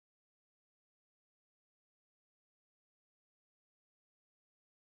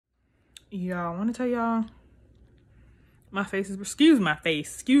Y'all, I want to tell y'all, my face is, excuse my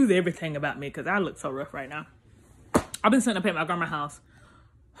face, excuse everything about me, because I look so rough right now. I've been sitting up at my grandma's house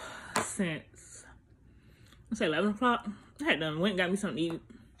since, let's say 11 o'clock. I had done went and got me something to eat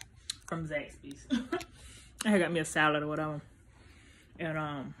from Zaxby's. I had got me a salad or whatever. And,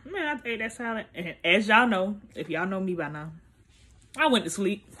 man, I ate that salad. And as y'all know, if y'all know me by now, I went to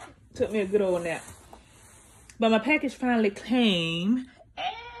sleep. Took me a good old nap. But my package finally came.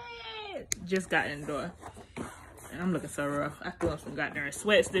 Just got in the door. And I'm looking so rough. I threw on some goddamn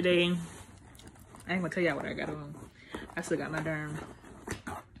sweats today. I ain't gonna tell y'all what I got on. I still got my darn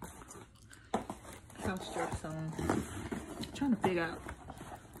house dress on. I'm trying to figure out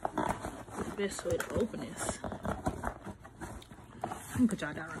the best way to open this. Let me put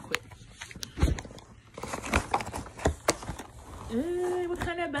y'all down real quick. What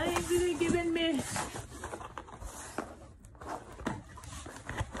kind of bags are they giving me?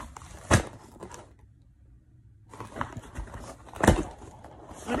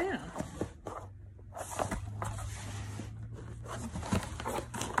 Oh, damn.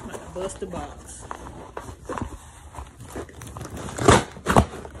 Like bust the box.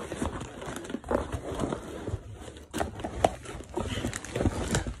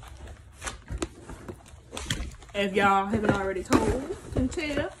 If y'all haven't already told, can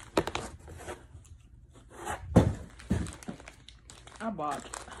tell, I bought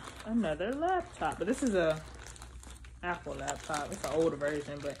another laptop, but this is a Apple laptop. It's an older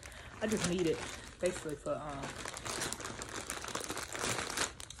version, but I just need it basically for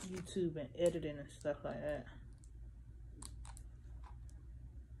YouTube and editing and stuff like that.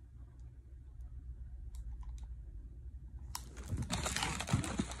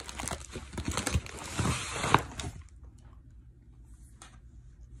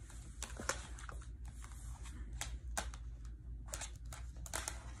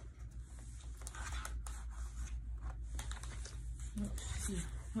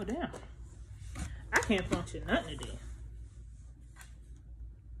 Oh damn, I can't function nothing today.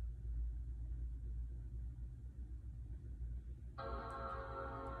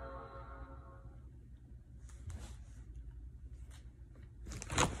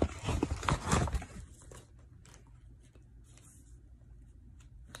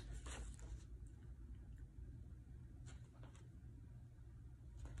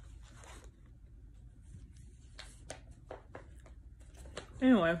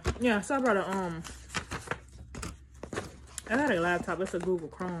 Anyway, yeah, so I brought I got a laptop. It's a Google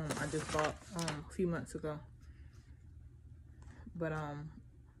Chrome I just bought a few months ago. But I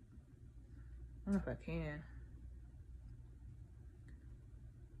don't know if I can.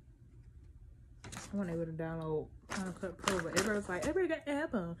 I wasn't able to download Final Cut Pro, but everybody's like, everybody got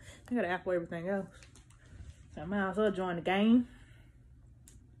Apple. I got an Apple everything else. So I might as well join the game.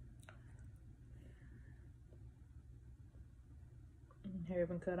 Hair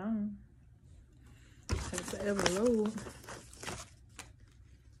been cut on. Takes forever to load.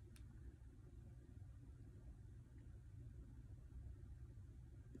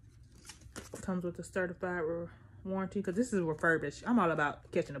 Comes with a certified warranty, because this is refurbished. I'm all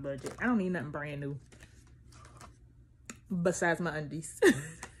about catching a budget. I don't need nothing brand new besides my undies.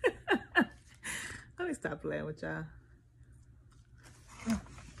 Let me stop playing with y'all.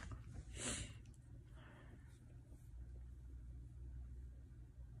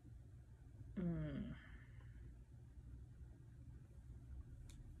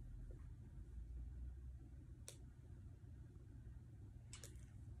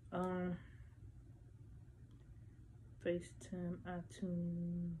 FaceTime,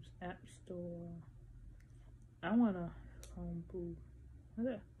 iTunes, App Store. I want a phone booth. What's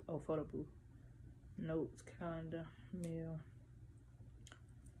that? Oh, photo booth. Notes, calendar, mail.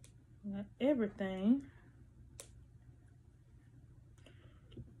 Got everything.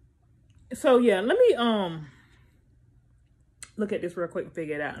 So yeah, let me look at this real quick and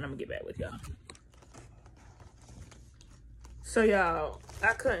figure it out, and I'm gonna get back with y'all. So y'all,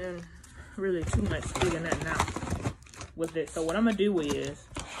 I couldn't really too much figure nothing out with it. So what I'm gonna do is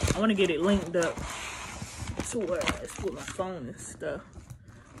I want to get it linked up to where it's with my phone and stuff.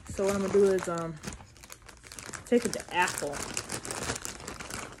 So what I'm gonna do is take it to Apple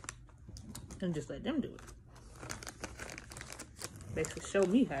and just let them do it. Basically show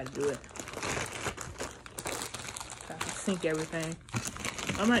me how to do it. So I can sync everything.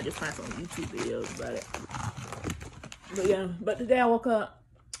 I might just find some YouTube videos about it. But yeah, but today I woke up,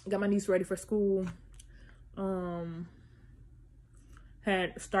 got my niece ready for school.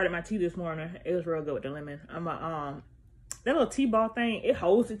 Had started my tea this morning. It was real good with the lemon. I'm a that little tea ball thing, it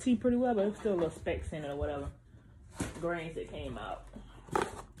holds the tea pretty well, but it's still a little specks in it or whatever. Grains that came out.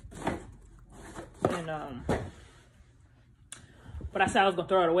 And but I said I was gonna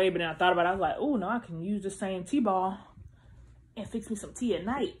throw it away, but then I thought about it. I was like, oh no, I can use the same T-ball and fix me some tea at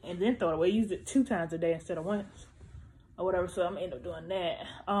night and then throw it away. Use it 2 times a day instead of once or whatever. So I'm gonna end up doing that.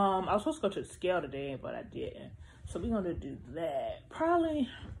 I was supposed to go to the scale today, but I didn't. So we're gonna do that. Probably,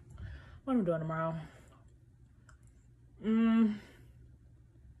 what am I doing tomorrow? I'm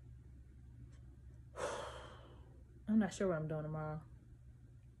not sure what I'm doing tomorrow.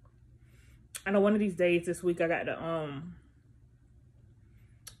 I know one of these days this week I got to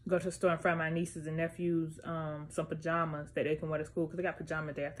go to the store and find my nieces and nephews some pajamas that they can wear to school, because they got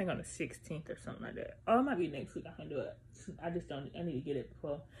pajama day, I think on the 16th or something like that. Oh, it might be next week I can do it. I just don't, I need to get it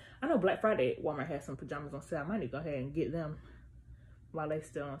before. I know Black Friday at Walmart has some pajamas on sale. I might need to go ahead and get them while they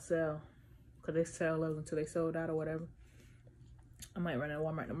still on sale, because they sell those until they sold out or whatever. I might run into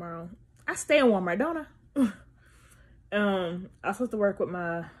Walmart tomorrow. I stay in Walmart, don't I? I was supposed to work with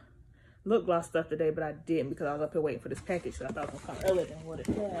my lip gloss stuff today, but I didn't because I was up here waiting for this package, so I thought it was gonna come earlier than what it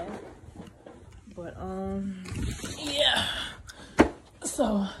had. But yeah.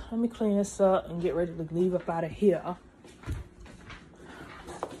 So let me clean this up and get ready to leave up out of here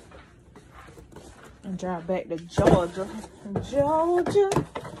and drive back to Georgia.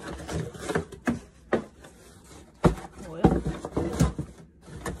 Well,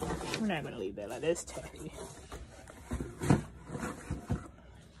 we're not gonna leave that like this tacky.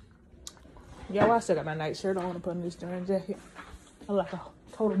 Yeah, well, I still got my night shirt. I want to put on this jean jacket. I'm like a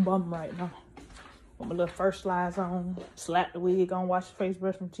total bum right now. With my little first slides on, slap the wig on, wash your face,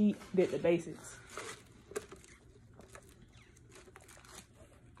 brush my teeth, get the basics.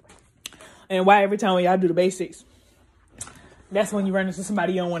 And why every time when y'all do the basics, that's when you run into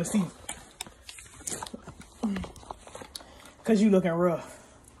somebody you don't want to see. Because you looking rough.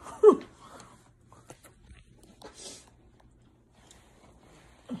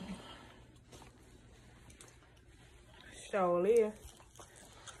 Surely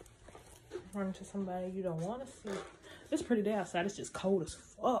run into somebody you don't want to see. It's pretty day outside. It's just cold as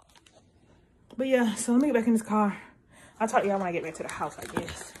fuck. But yeah, so let me get back in this car. I'll talk to y'all when I get back to the house, I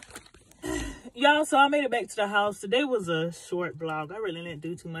guess. Y'all, so I made it back to the house. Today was a short vlog. I really didn't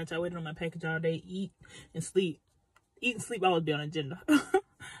do too much. I waited on my package all day, eat and sleep. Eat and sleep always be on the agenda.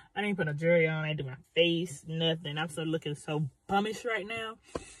 I didn't put no jewelry on. I didn't do my face, nothing. I'm so looking so bummish right now.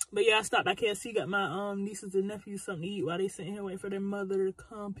 But yeah, I stopped by KFC, got my nieces and nephews something to eat while they sitting here waiting for their mother to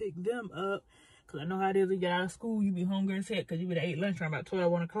come pick them up. Because I know how it is when you get out of school, you be hungry as heck because you would have ate lunch around about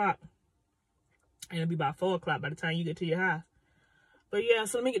 12, 1 o'clock. And it'll be about 4 o'clock by the time you get to your house. But yeah,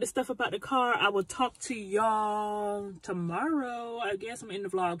 so let me get this stuff up out the car. I will talk to y'all tomorrow. I guess I'm in the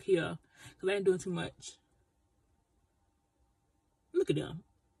vlog here because I ain't doing too much. Look at them.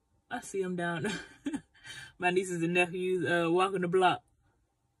 I see them down there. My nieces and nephews walking the block.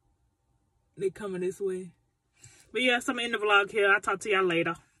 They coming this way. But yeah, so I'm in the vlog here. I'll talk to y'all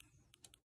later.